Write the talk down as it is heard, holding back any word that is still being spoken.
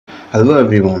Hello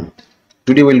everyone.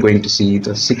 Today we're going to see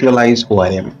the Sequelize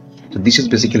ORM. So this is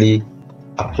basically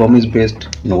a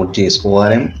promise-based NodeJS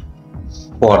ORM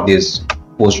for this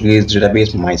Postgres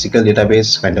database, mySql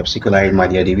database, kind of Sqlite,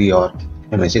 MariaDB or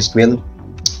mySql.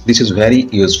 This is very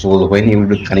useful when you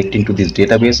will be connecting to this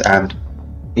database, and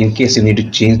in case you need to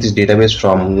change this database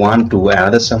from one to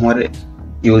another somewhere,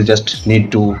 you will just need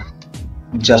to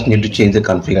change the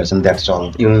configuration. That's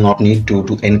all. You will not need to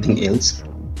do anything else.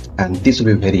 And this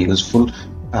will be very useful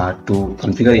to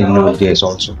configure in Node.js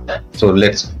also. So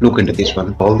let's look into this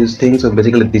one. All these things. So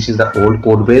basically, this is the old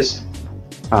code base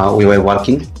we were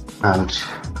working, and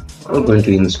we're going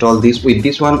to install this. With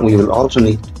this one, we will also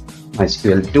need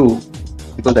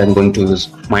mySql2 because I'm going to use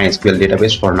mySql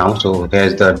database for now. So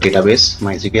here's the database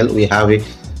mySql. We have a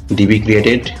DB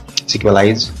created,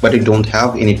 Sequelize, but we don't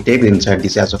have any table inside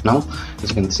this as of now. As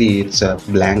you can see, it's a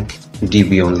blank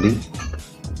DB only.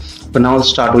 But now let's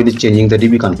start with changing the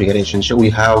DB configuration. So we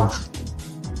have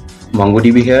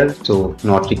MongoDB here, so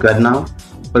not required now.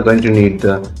 We're going to need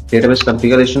the database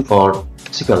configuration for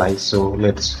Sequelize. So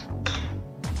let's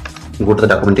go to the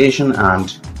documentation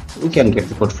and we can get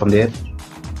the code from there.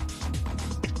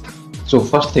 So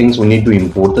first things, we need to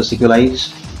import the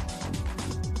Sequelize.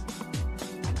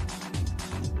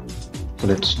 So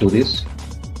let's do this.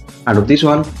 And with this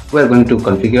one, we are going to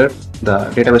configure the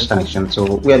database connection.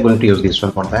 So we are going to use this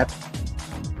one for that.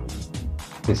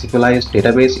 The Sequelize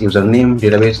database username.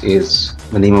 Database is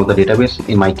the name of the database,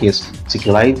 in my case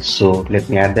Sequelize, so let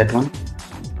me add that one.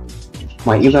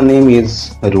 My username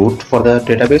is root for the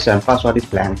database and password is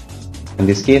blank. In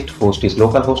this case, host is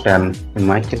localhost, and in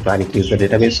my case I use the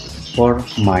database for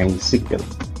mySql.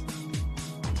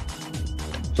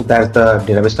 So that's the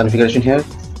database configuration here.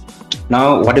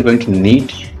 Now what we're going to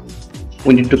need,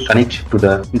 we need to connect to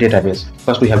the database.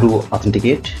 First we have to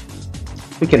authenticate.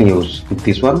 We can use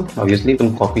this one, obviously you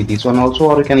can copy this one also,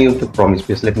 or you can use the promise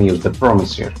base. Let me use the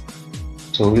promise here.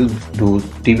 So we'll do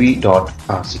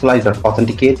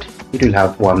db.sequelize.authenticate. It will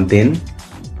have one then.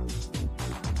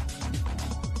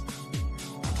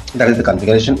 That is the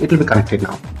configuration. It will be connected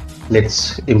now.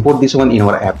 Let's import this one in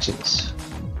our app changes.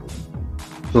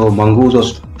 So Mongoose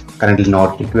was currently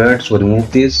not required, so remove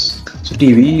this. So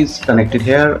DB is connected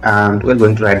here, and we're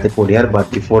going to write the code here, but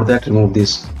before that remove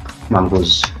this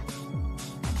Mongoose.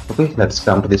 Okay, let's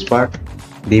come to this part.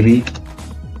 DB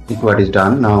required is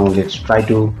done. Now let's try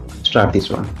to start this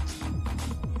one.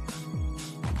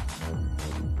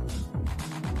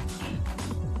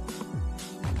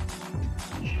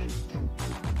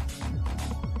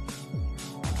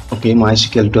 Okay,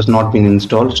 mySql has not been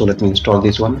installed, so let me install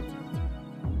this one.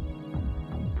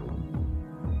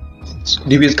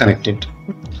 DB is connected.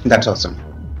 That's awesome.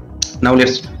 Now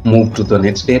let's move to the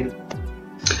next step.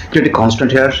 Create a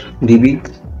constant here, DB,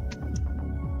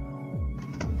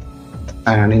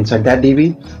 and inside that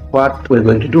DB, what we're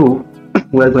going to do,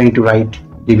 we're going to write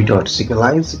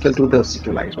db.sequelize equal to the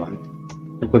Sequelize one.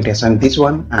 We're going to assign this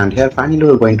one, and here finally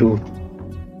we're going to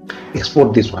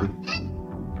export this one.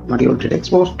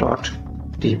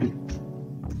 Module.export.db.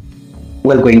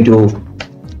 We're going to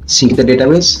sync the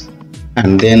database,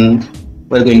 and then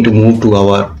we're going to move to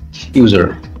our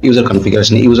user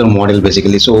configuration, user model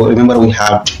basically. So remember, we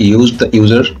have used the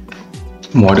user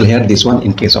model here, this one,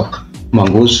 in case of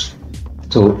Mongoose.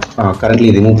 So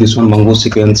currently remove this one, Mongoose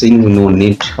sequencing, no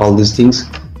need all these things,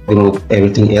 remove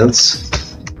everything else.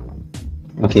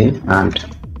 Okay, and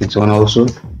this one also.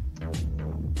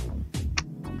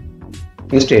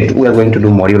 Instead we are going to do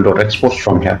module.export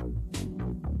from here.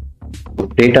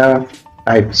 Data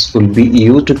types will be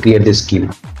used to create this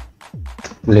schema.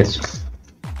 Let's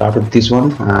start with this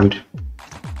one, and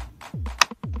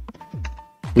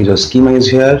user schema is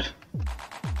here,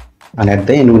 and at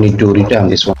the end we need to return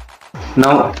this one.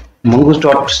 Now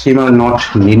mongoose.schema will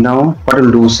not need now. What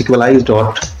we'll do, Sequelize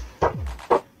dot,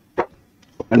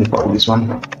 and for this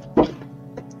one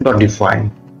dot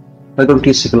define. We're going to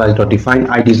use Sequelize dot define.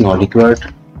 ID is not required.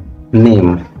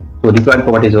 Name, so required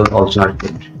property is also not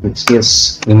required. In this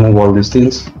case, remove all these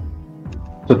things.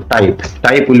 So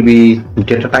type will be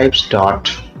data types dot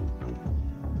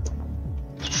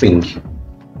string.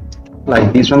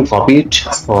 Like this one, copy it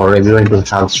for everyone to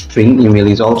have string. Email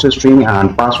is also string,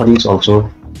 and password is also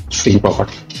string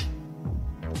property.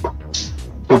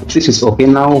 So this is okay.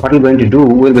 Now what we're going to do,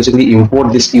 we'll basically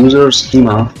import this user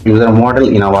schema, user model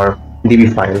in our DB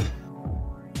file.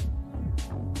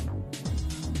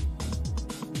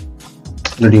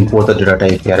 We'll import the data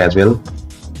type here as well.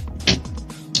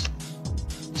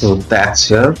 So that's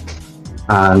here,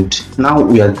 and now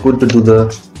we are good to do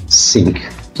the sync.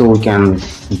 So we can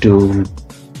do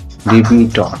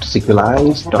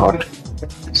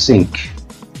db.sequelize.sync.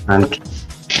 and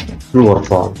true or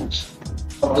false.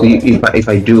 So if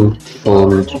I do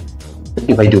false,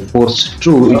 if I do force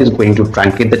true, it is going to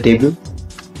truncate the table,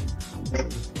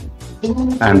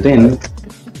 and then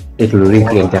it will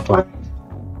recreate that one.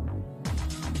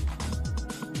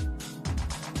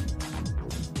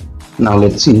 Now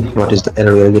let's see what is the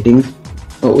error we are getting.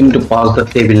 So we need to pass the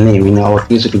table name. In our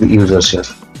case, it will be user share.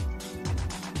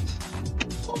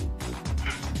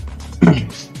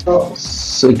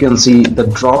 So you can see the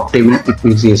drop table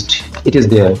exists. It is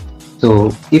there.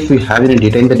 So if we have any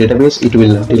data in the database, it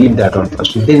will delete that one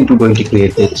first. Then it will going to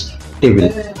create this table.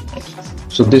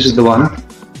 So this is the one.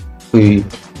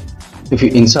 If you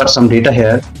insert some data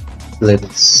here,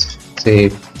 let's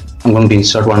say I'm going to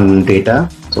insert one data.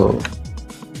 So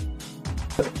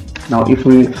now if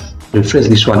we refresh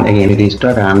this one again,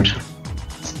 restart and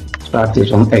start this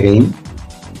one again.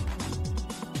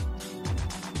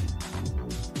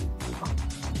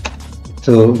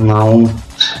 So now you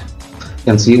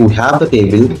can see we have the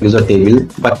table, user table,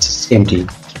 but it's empty,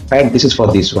 right? This is for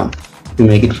this one. To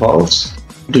make it false,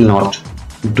 it will not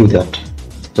do that.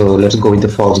 So let's go with the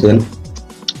false then.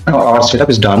 Now our setup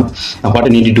is done. Now what we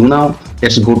need to do now,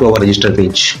 let's go to our register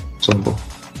page. So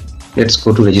let's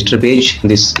go to register page.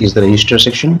 This is the register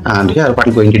section, and here what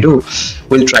we're going to do,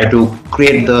 we'll try to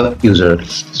create the user.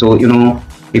 So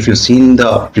if you've seen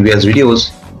the previous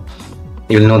videos,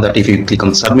 you will know that if you click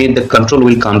on submit, the control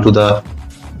will come to the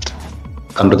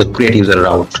create user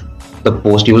route, the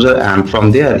post user, and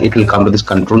from there it will come to this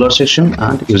controller section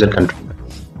and user controller,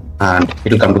 and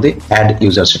it will come to the add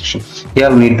user section. Here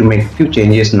we need to make few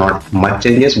changes, not much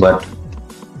changes, but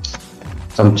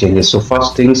some changes. So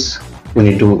first things, we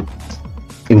need to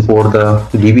import the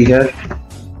db here.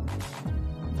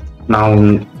 Now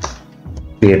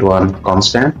create one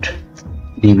constant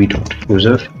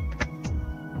db.user.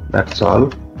 That's all.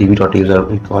 db.user,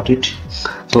 we got it.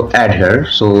 So add here.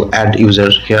 So add user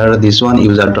here. This one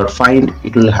user.find.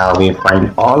 It will have a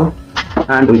find all,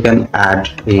 and we can add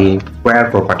a where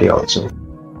property also.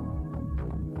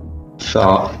 So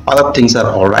other things are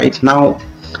all right. Now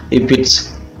if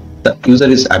it's the user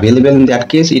is available, in that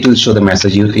case it will show the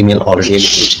message email already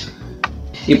exists.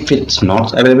 If it's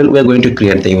not available, we are going to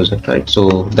create the user, right?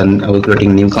 So then I will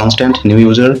creating new constant, new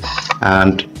user,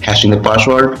 and hashing the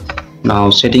password.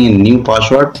 Now setting a new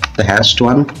password, the hashed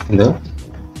one in the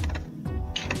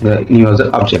new user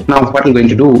object. Now what we're going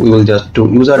to do, we will just do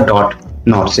user dot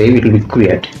not save, it will be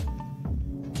create.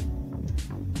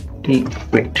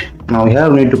 Great. Now here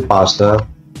we need to pass the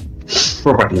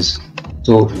properties.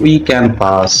 So we can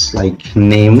pass like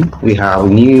name. We have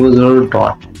new user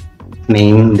dot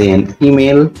name, then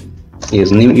email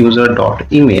is new user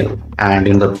dot email, and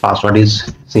in the password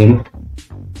is same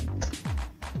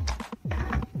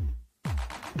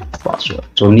password.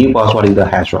 So new password is the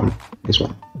hash one, this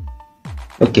one.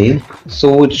 Okay,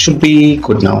 so it should be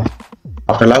good now.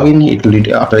 After login, it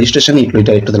will after registration, it will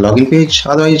direct to the login page.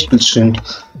 Otherwise, it will send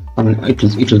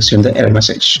it will send the error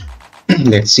message.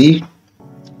 Let's see.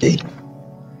 Okay.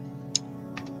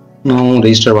 Now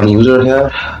register one user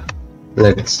here.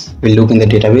 We'll look in the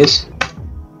database.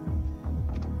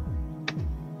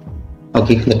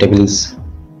 Okay, the table is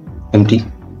empty.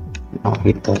 Now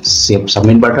hit the save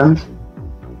submit button.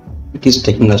 It is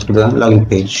taking us to the login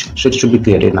page, so it should be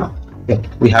created now. Okay,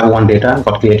 we have one data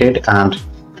got created, and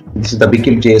this is the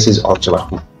Wiki.js is also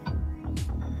working.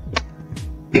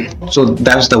 So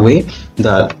that's the way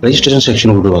the registration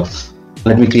section would work.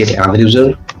 Let me create another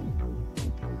user.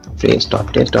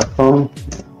 Trace.test.com.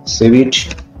 Save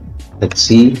it. Let's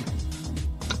see.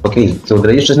 Okay, so the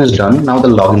registration is done. Now the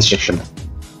login section.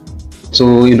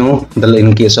 So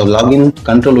in case of login,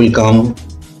 control will come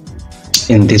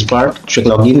in this part, check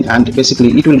login, and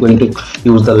basically it will going to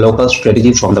use the local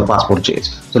strategy from the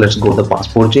passport.js. So let's go to the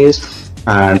passport.js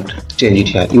and change it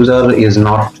here. User is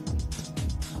not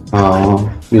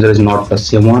the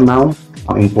same one now.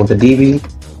 I'll import the db.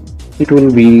 It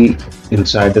will be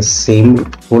inside the same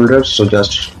folder, so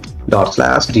just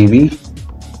 /db,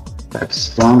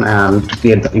 that's one, and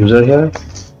create the user here,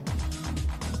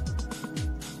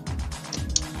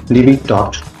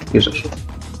 db.user.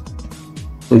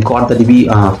 So we got the db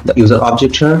the user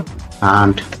object here,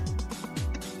 and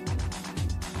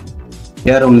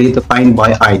here only the find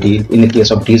by id. In the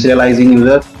case of deserializing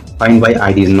user, find by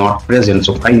id is not present,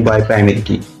 so find by primary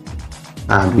key,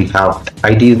 and we have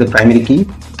id is the primary key.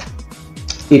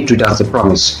 It returns a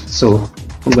promise, so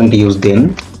I'm going to use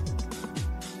then.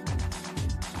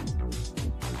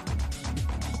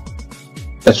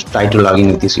 Let's try to log in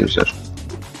with this user.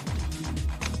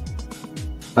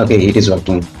 Okay, it is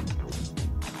working.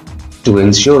 To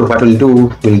ensure, what we'll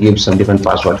do, we'll give some different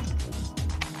password.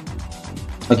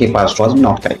 Okay, password was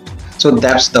not correct. So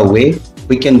that's the way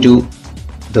we can do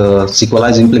the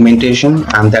Sequelize implementation,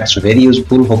 and that's very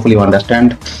useful. Hopefully you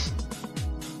understand.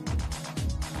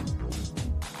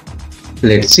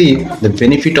 Let's see the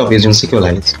benefit of using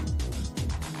Sequelize.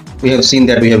 We have seen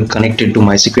that we have connected to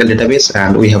MySQL database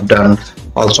and we have done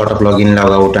all sort of login,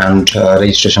 logout and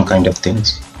registration kind of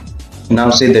things.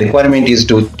 Now say the requirement is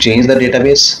to change the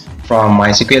database from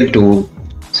MySQL to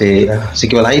say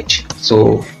Sqlite.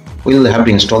 So we will have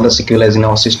to install the Sequelize in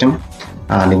our system,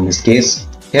 and in this case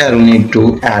here we need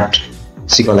to add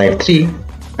sqlite3,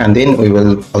 and then we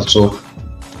will also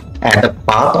add the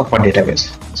path of our database.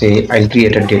 Say I'll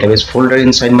create a database folder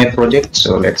inside my project.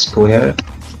 So let's go here,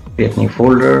 create new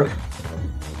folder,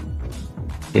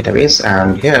 database,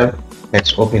 and here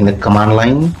let's open the command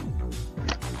line,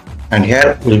 and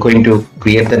here we're going to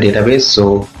create the database.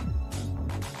 So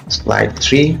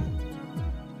sqlite3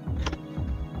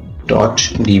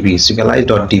 .db,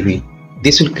 sqlite.db.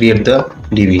 This will create the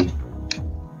db.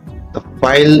 The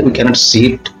file we cannot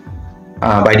see it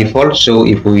by default, so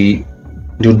if we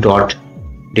do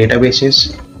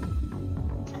 .databases,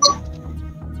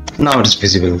 now it's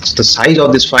visible. So the size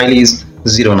of this file is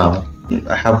 0 now.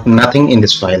 I have nothing in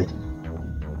this file.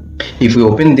 If we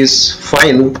open this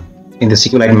file in the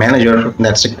SQLite manager,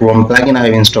 that's a Chrome plugin I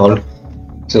have installed,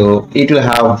 so it will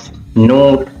have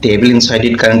no table inside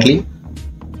it currently.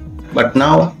 But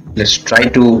now let's try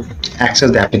to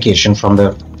access the application from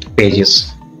the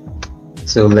pages.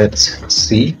 So let's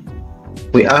see,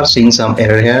 we are seeing some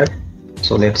error here.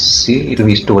 So let's see, it will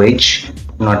be storage,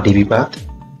 not db path,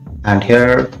 and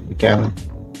here we can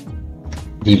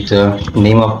give the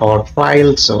name of our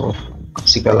file. So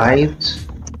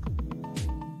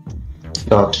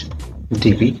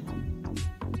sqlite.db,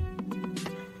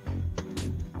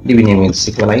 db name is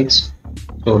Sequelize.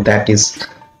 So that is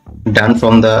done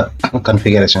from the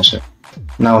configuration step.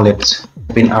 Now let's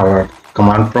open our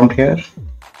command prompt here.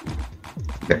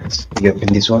 Let's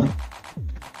open this one.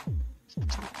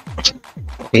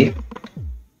 Okay,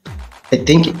 I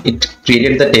think it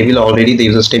created the table already, the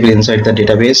users table inside the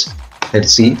database.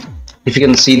 Let's see if you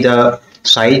can see the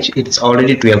size, it's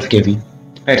already 12 KB,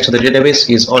 right? So the database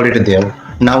is already there.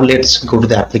 Now let's go to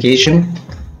the application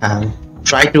and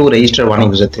try to register one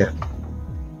user there.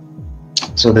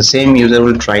 So the same user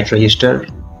will try to register.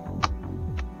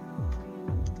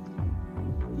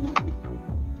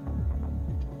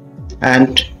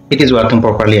 And it is working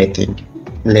properly, I think.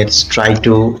 Let's try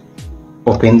to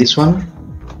open this one.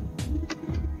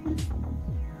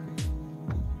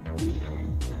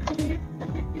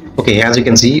 Okay, as you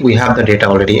can see, we have the data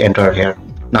already entered here.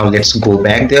 Now let's go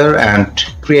back there and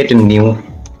create a new,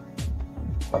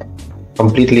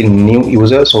 completely new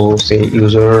user. So say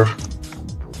user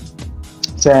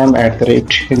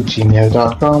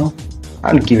sam@gmail.com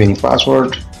and give any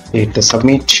password, hit the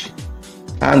submit,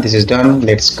 and this is done.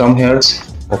 Let's come here,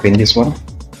 open this one.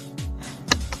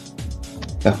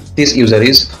 This user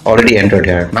is already entered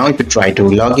here. Now if you try to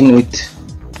log in with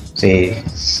say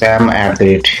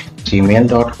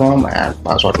sam@gmail.com and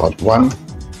password was 1,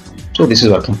 so this is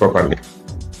working properly,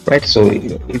 right? So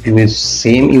if you use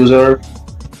same user,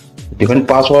 different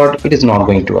password, it is not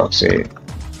going to work. Say,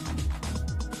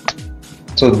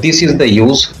 so this is the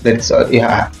use that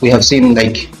we have seen,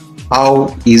 like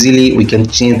how easily we can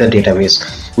change the database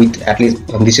with at least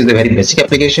this is a very basic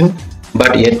application,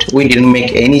 but yet we didn't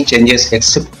make any changes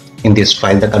except in this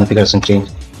file, the configuration change.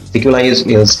 Sequelize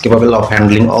is capable of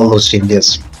handling all those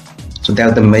changes, so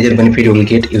that's the major benefit you will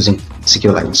get using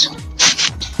Sequelize.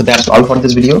 So that's all for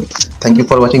this video. Thank you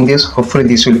for watching this. Hopefully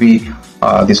this will be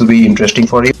interesting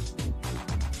for you.